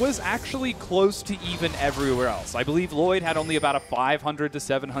 it was actually close to even everywhere else. I believe Lloyd had only about a 500 to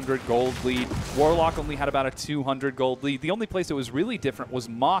 700 gold lead. Warlock only had about a 200 gold lead. The only place that was really different was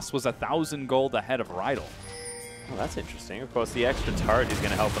Moss was 1,000 gold ahead of Rydell. Well, that's interesting. Of course, the extra turret is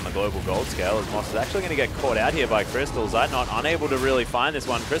going to help on the global gold scale, as Moss is actually going to get caught out here by Crystal. Zeitnot unable to really find this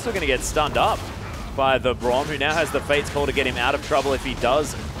one. Crystal going to get stunned up by the Braum, who now has the Fate's Call to get him out of trouble if he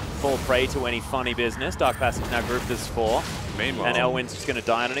does fall prey to any funny business. Dark Passage now grouped as 4. Meanwhile, and Elwind's just going to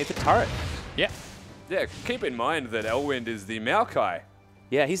die underneath the turret. Yeah. Yeah, keep in mind that Elwind is the Maokai.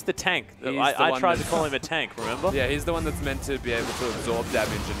 Yeah, he's the tank. He's I the tried one to call him a tank, remember? Yeah, he's the one that's meant to be able to absorb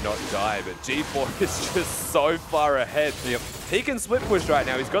damage and not die, but G4 is just so far ahead. Yep. He can split push right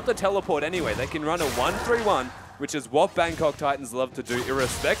now. He's got the teleport anyway. They can run a 1-3-1, which is what Bangkok Titans love to do,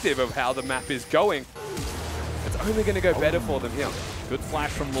 irrespective of how the map is going. It's only going to go better for them here. Good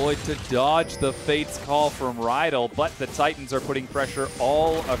flash from Lloyd to dodge the Fate's Call from Rydell, but the Titans are putting pressure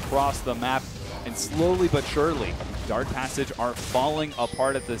all across the map, and slowly but surely, Dark Passage are falling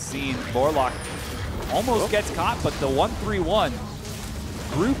apart at the scene. Warlock almost gets caught, but the 1-3-1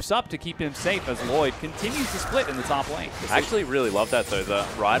 groups up to keep him safe as Lloyd continues to split in the top lane. I actually really love that, though. The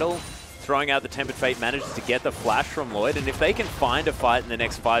Rydell throwing out the Tempered Fate manages to get the flash from Lloyd, and if they can find a fight in the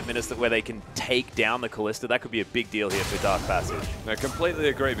next 5 minutes where they can take down the Kalista, that could be a big deal here for Dark Passage. I completely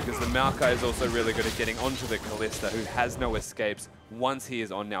agree, because the Maokai is also really good at getting onto the Kalista, who has no escapes once he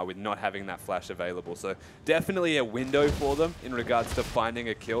is on now with not having that flash available. So definitely a window for them in regards to finding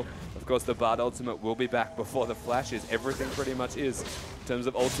a kill. Of course, the Bard ultimate will be back before the flash is. Everything pretty much is in terms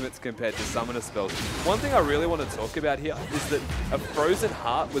of ultimates compared to summoner spells. One thing I really want to talk about here is that a Frozen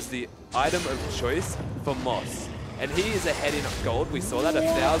Heart was the item of choice for Moss. And he is ahead in gold. We saw that,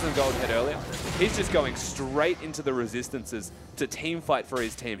 1,000 gold head earlier. He's just going straight into the resistances to team fight for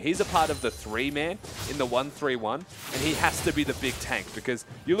his team. He's a part of the 3-man in the 1-3-1, and he has to be the big tank, because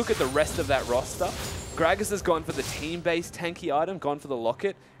you look at the rest of that roster, Gragas has gone for the team-based tanky item, gone for the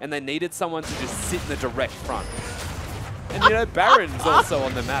locket, and they needed someone to just sit in the direct front. And you know, Baron's also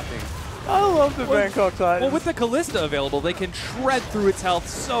on the mapping. I love the Bangkok Titans. Well, with the Kalista available, they can shred through its health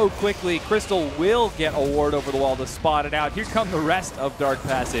so quickly. Crystal will get a ward over the wall to spot it out. Here come the rest of Dark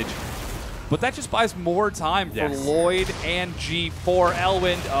Passage. But that just buys more time for Lloyd and G4.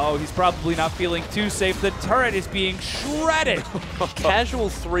 Elwind, oh, he's probably not feeling too safe. The turret is being shredded. Casual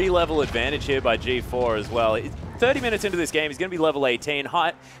 3-level advantage here by G4 as well. 30 minutes into this game, he's going to be level 18.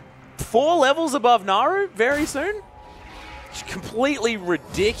 4 levels above Naru very soon. Completely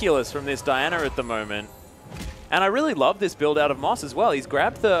ridiculous from this Diana at the moment. And I really love this build out of Moss as well. He's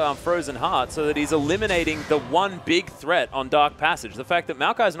grabbed the Frozen Heart so that he's eliminating the one big threat on Dark Passage. The fact that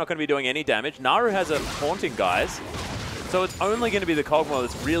Maokai is not going to be doing any damage. Naru has a Haunting Guise. So it's only going to be the Cogmore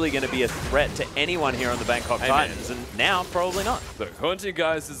that's really going to be a threat to anyone here on the Bangkok Titans. And now, probably not. Look, Haunting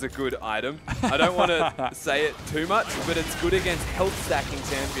Guise is a good item. I don't want to say it too much, but it's good against health stacking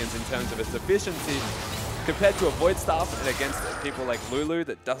champions in terms of its efficiency, compared to a Void Staff and against people like Lulu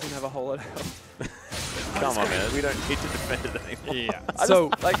that doesn't have a whole lot of health. Come on, man. We don't need to defend it anymore. Yeah.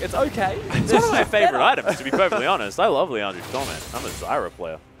 So, like, it's okay. It's one of my favorite items, to be perfectly honest. I love Leandro's comment. I'm a Zyra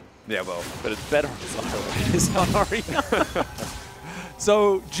player. Yeah, well. But it's better on Zyra. Sorry.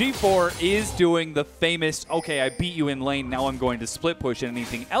 So G4 is doing the famous, okay, I beat you in lane, now I'm going to split push, and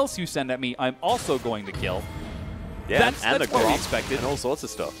anything else you send at me, I'm also going to kill. Yeah, That's and the what we Grom expected. and all sorts of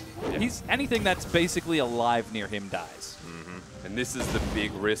stuff. He's anything that's basically alive near him dies. And this is the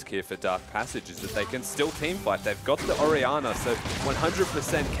big risk here for Dark Passage, is that they can still team fight. They've got the Orianna, so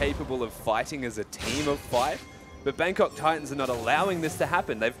 100% capable of fighting as a team of 5. But Bangkok Titans are not allowing this to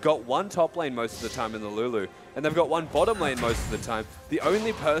happen. They've got one top lane most of the time in the Lulu, and they've got one bottom lane most of the time. The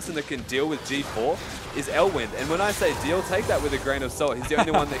only person that can deal with G4 is Elwind. And when I say deal, take that with a grain of salt. He's the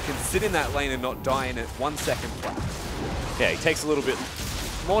only one that can sit in that lane and not die in it 1 second flat. Yeah, he takes a little bit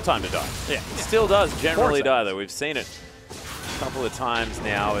more time to die. Yeah, still does generally die, though. We've seen it a couple of times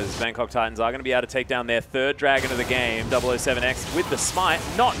now as Bangkok Titans are going to be able to take down their 3rd dragon of the game, 007X, with the smite.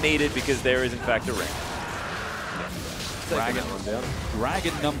 Not needed because there is, in fact, a ring.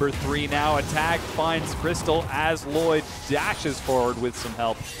 Dragon number 3 now. A tag finds Crystal as Lloyd dashes forward with some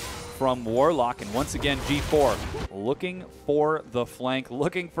help from Warlock. And once again, G4 looking for the flank,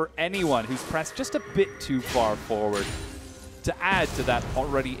 looking for anyone who's pressed just a bit too far forward to add to that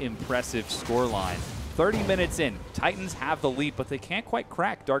already impressive scoreline. 30 minutes in, Titans have the lead, but they can't quite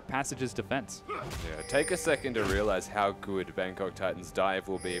crack Dark Passage's defense. Yeah, take a second to realize how good Bangkok Titans' dive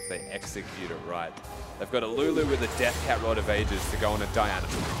will be if they execute it right. They've got a Lulu with a Death Cat Rod of Ages to go on a Diana.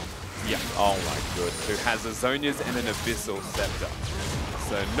 Yeah, oh my good. Who has a Zonia's and an Abyssal Scepter.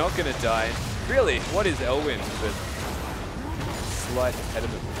 So not going to die. Really, what is Elwind? But slight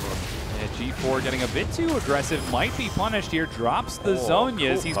impediment for him. Yeah, G4 getting a bit too aggressive, might be punished here, drops the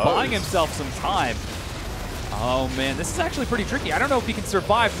Zonias. Cool He's pose. buying himself some time. Oh man, this is actually pretty tricky. I don't know if he can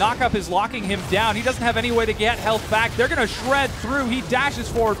survive. Knockup is locking him down. He doesn't have any way to get health back. They're gonna shred through. He dashes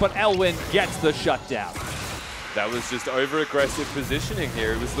forward, but Elwin gets the shutdown. That was just over-aggressive positioning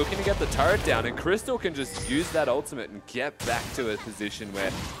here. He was looking to get the turret down, and Crystal can just use that ultimate and get back to a position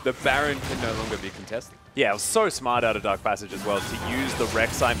where the Baron can no longer be contested. Yeah, it was so smart out of Dark Passage as well to use the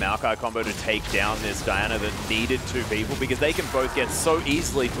Rek'Sai Maokai combo to take down this Diana that needed two people, because they can both get so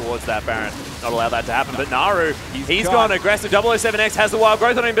easily towards that Baron. Not allow that to happen, but Naru, he's gone aggressive. 007X has the wild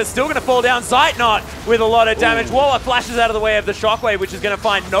growth on him, but still going to fall down. Zeitnot with a lot of damage. Warlock flashes out of the way of the Shockwave, which is going to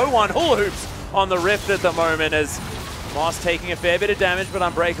find no one. Hula Hoops on the Rift at the moment as Moss taking a fair bit of damage, but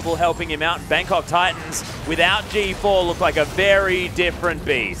Unbreakable helping him out. Bangkok Titans, without G4, look like a very different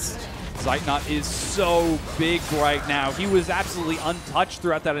beast. Zeitnot is so big right now. He was absolutely untouched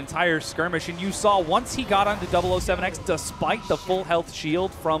throughout that entire skirmish, and you saw once he got onto 007X, despite the full health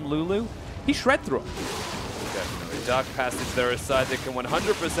shield from Lulu, he shred through him. Definitely. Dark Passage, they're a side that can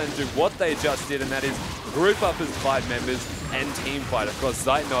 100% do what they just did, and that is group up as 5 members and team fight. Of course,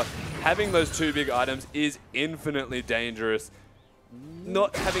 Zeitnot, having those 2 big items is infinitely dangerous.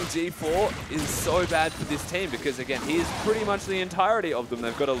 Not having G4 is so bad for this team because, again, he is pretty much the entirety of them.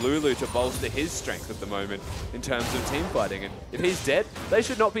 They've got a Lulu to bolster his strength at the moment in terms of team fighting. And if he's dead, they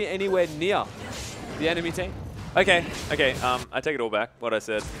should not be anywhere near the enemy team. Okay, I take it all back, what I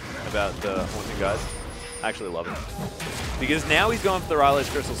said about the Haunting guys. I actually love it. Because now he's going for the Rylo's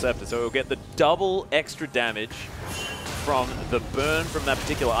Crystal Scepter, so he'll get the double extra damage from the burn from that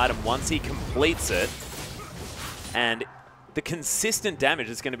particular item once he completes it. And the consistent damage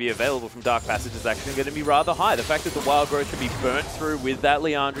that's going to be available from Dark Passage is actually going to be rather high. The fact that the Wild Growth can be burnt through with that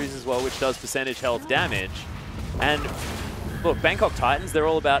Liandry's as well, which does percentage health damage. And look, Bangkok Titans, they're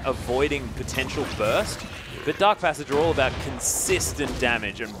all about avoiding potential burst, but Dark Passage are all about consistent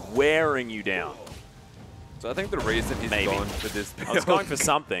damage and wearing you down. So I think the reason he's gone for this build... I was going for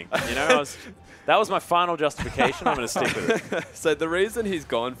something, you know? That was my final justification. I'm going to stick with it. So the reason he's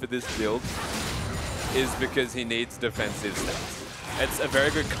gone for this build is because he needs defensive stats. It's a very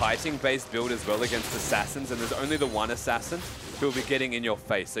good kiting-based build as well against assassins, and there's only the one assassin who will be getting in your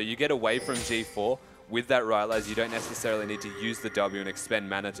face. So you get away from G4 with that Rylai's. You don't necessarily need to use the W and expend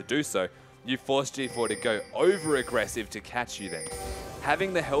mana to do so. You force G4 to go over-aggressive to catch you then.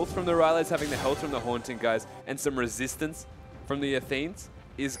 Having the health from the Rylai's, having the health from the Haunting guys, and some resistance from the Athenes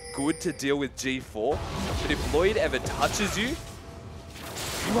is good to deal with G4. But if Lloyd ever touches you,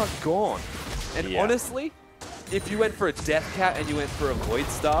 you are gone. And honestly, if you went for a Death Cat and you went for a Void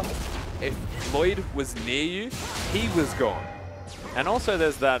Staff, if Lloyd was near you, he was gone. And also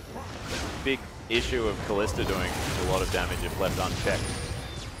there's that big issue of Callista doing a lot of damage if left unchecked.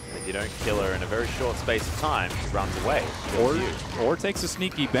 If you don't kill her in a very short space of time, she runs away. Or takes a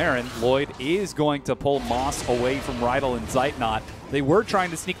sneaky Baron. Lloyd is going to pull Moss away from Rydal and Zeitnot. They were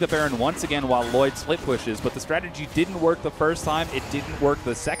trying to sneak the Baron once again while Lloyd split pushes, but the strategy didn't work the first time. It didn't work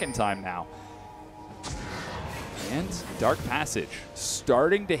the second time now. And Dark Passage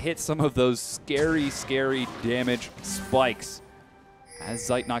starting to hit some of those scary, scary damage spikes as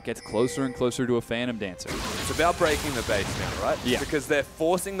Zeitnot gets closer and closer to a Phantom Dancer. It's about breaking the base now, right? Yeah. Because they're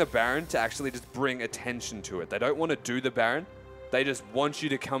forcing the Baron to actually just bring attention to it. They don't want to do the Baron. They just want you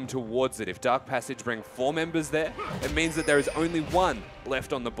to come towards it. If Dark Passage bring 4 members there, it means that there is only 1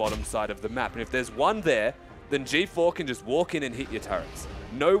 left on the bottom side of the map. And if there's 1 there, then G4 can just walk in and hit your turrets.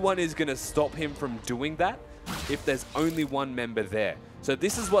 No one is going to stop him from doing that if there's only 1 member there. So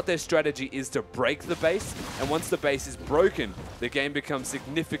this is what their strategy is, to break the base, and once the base is broken, the game becomes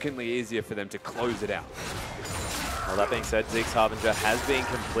significantly easier for them to close it out. Well, that being said, Zeke's Harbinger has been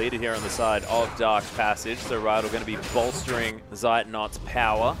completed here on the side of Dark Passage, so Rydal going to be bolstering Zeitnot's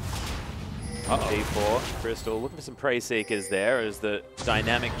power. G4, Crystal looking for some Prey Seekers there as the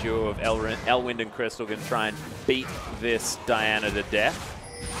dynamic duo of Elwind and Crystal can try and beat this Diana to death.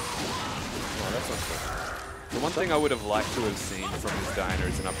 Oh, that's unfortunate. The one thing I would have liked to have seen from this Diana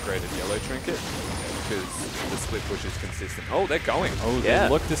is an upgraded yellow trinket, because the split push is consistent. Oh, they're going. Oh, they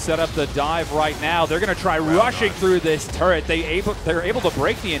look to set up the dive right now. They're going to try rushing through this turret. They're able to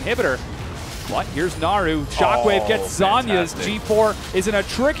break the inhibitor. But here's Naru. Shockwave gets Zanya's. G4 is in a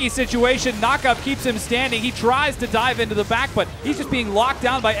tricky situation. Knockup keeps him standing. He tries to dive into the back, but he's just being locked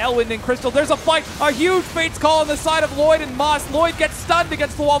down by Elwind and Crystal. There's a fight. A huge Fates Call on the side of Lloyd and Moss. Lloyd gets stunned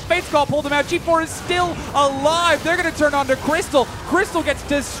against the wall. Fates Call pulled him out. G4 is still alive. They're going to turn on to Crystal. Crystal gets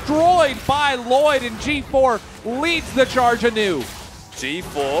destroyed by Lloyd, and G4 leads the charge anew.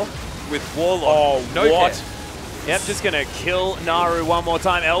 G4 with Warlock. No what? Yep, just going to kill Naru one more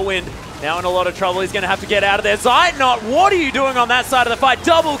time. Elwind now in a lot of trouble. He's going to have to get out of there. Zeitnot, what are you doing on that side of the fight?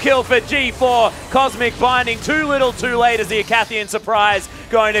 Double kill for G4. Cosmic Binding, too little, too late as the Acathian Surprise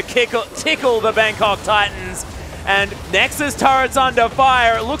going to tickle the Bangkok Titans. And Nexus turret's under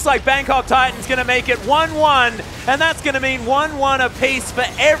fire. It looks like Bangkok Titans going to make it 1-1, and that's going to mean 1-1 apiece for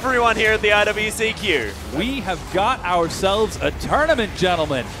everyone here at the IWCQ. We have got ourselves a tournament,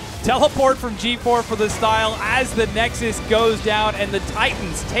 gentlemen. Teleport from G4 for the style as the Nexus goes down, and the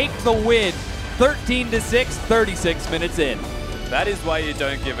Titans take the win 13-6, 36 minutes in. That is why you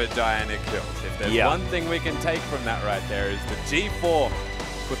don't give a Diana kills. If there's one thing we can take from that right there is the G4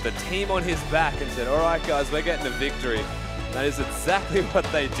 put the team on his back and said, all right, guys, we're getting a victory. That is exactly what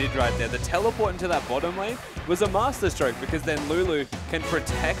they did right there. The teleport into that bottom lane was a masterstroke because then Lulu can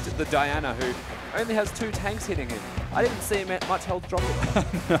protect the Diana, who only has 2 tanks hitting him. I didn't see him at much health dropping.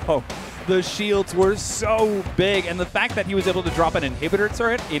 No, the shields were so big, and the fact that he was able to drop an inhibitor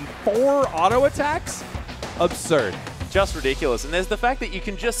turret in 4 auto attacks, absurd. Just ridiculous. And there's the fact that you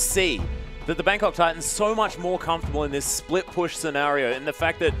can just see that the Bangkok Titans so much more comfortable in this split push scenario, and the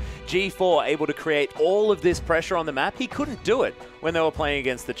fact that G4 able to create all of this pressure on the map. He couldn't do it when they were playing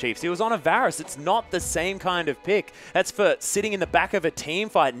against the Chiefs. He was on a Varus. It's not the same kind of pick. That's for sitting in the back of a team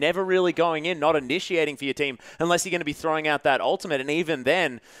fight, never really going in, not initiating for your team unless you're going to be throwing out that ultimate. And even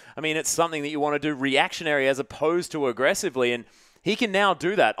then, I mean, it's something that you want to do reactionary as opposed to aggressively. And he can now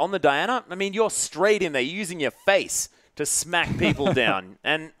do that. On the Diana, I mean, you're straight in there using your face to smack people down.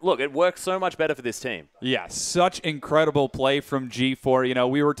 And look, it works so much better for this team. Yeah, such incredible play from G4. You know,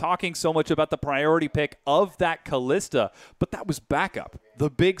 we were talking so much about the priority pick of that Kalista, but that was backup. The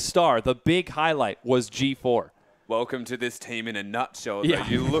big star, the big highlight was G4. Welcome to this team in a nutshell. Yeah.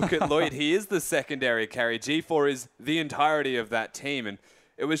 You look at Lloyd, he is the secondary carry. G4 is the entirety of that team. And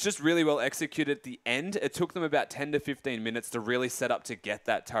it was just really well executed at the end. It took them about 10 to 15 minutes to really set up to get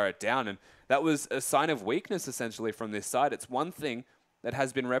that turret down. And that was a sign of weakness, essentially, from this side. It's one thing that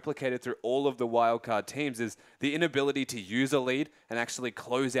has been replicated through all of the wildcard teams is the inability to use a lead and actually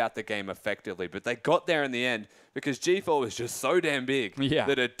close out the game effectively. But they got there in the end because G4 was just so damn big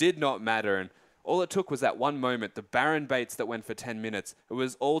that it did not matter. And all it took was that one moment, the Baron baits that went for 10 minutes. It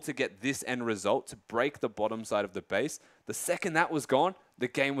was all to get this end result, to break the bottom side of the base. The second that was gone, the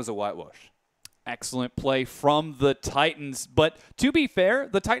game was a whitewash. Excellent play from the Titans. But to be fair,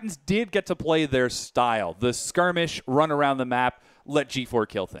 the Titans did get to play their style. The skirmish, run around the map, let G4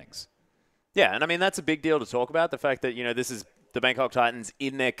 kill things. Yeah, and I mean, that's a big deal to talk about. The fact that, you know, this is the Bangkok Titans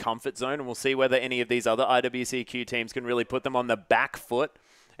in their comfort zone, and we'll see whether any of these other IWCQ teams can really put them on the back foot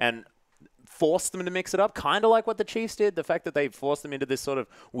and force them to mix it up, kind of like what the Chiefs did. The fact that they forced them into this sort of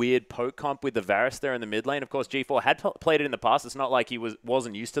weird poke comp with the Varus there in the mid lane. Of course, G4 had played it in the past. It's not like he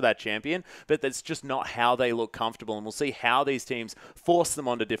wasn't used to that champion, but that's just not how they look comfortable. And we'll see how these teams force them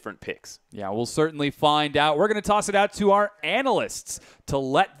onto different picks. Yeah, we'll certainly find out. We're going to toss it out to our analysts to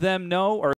let them know, or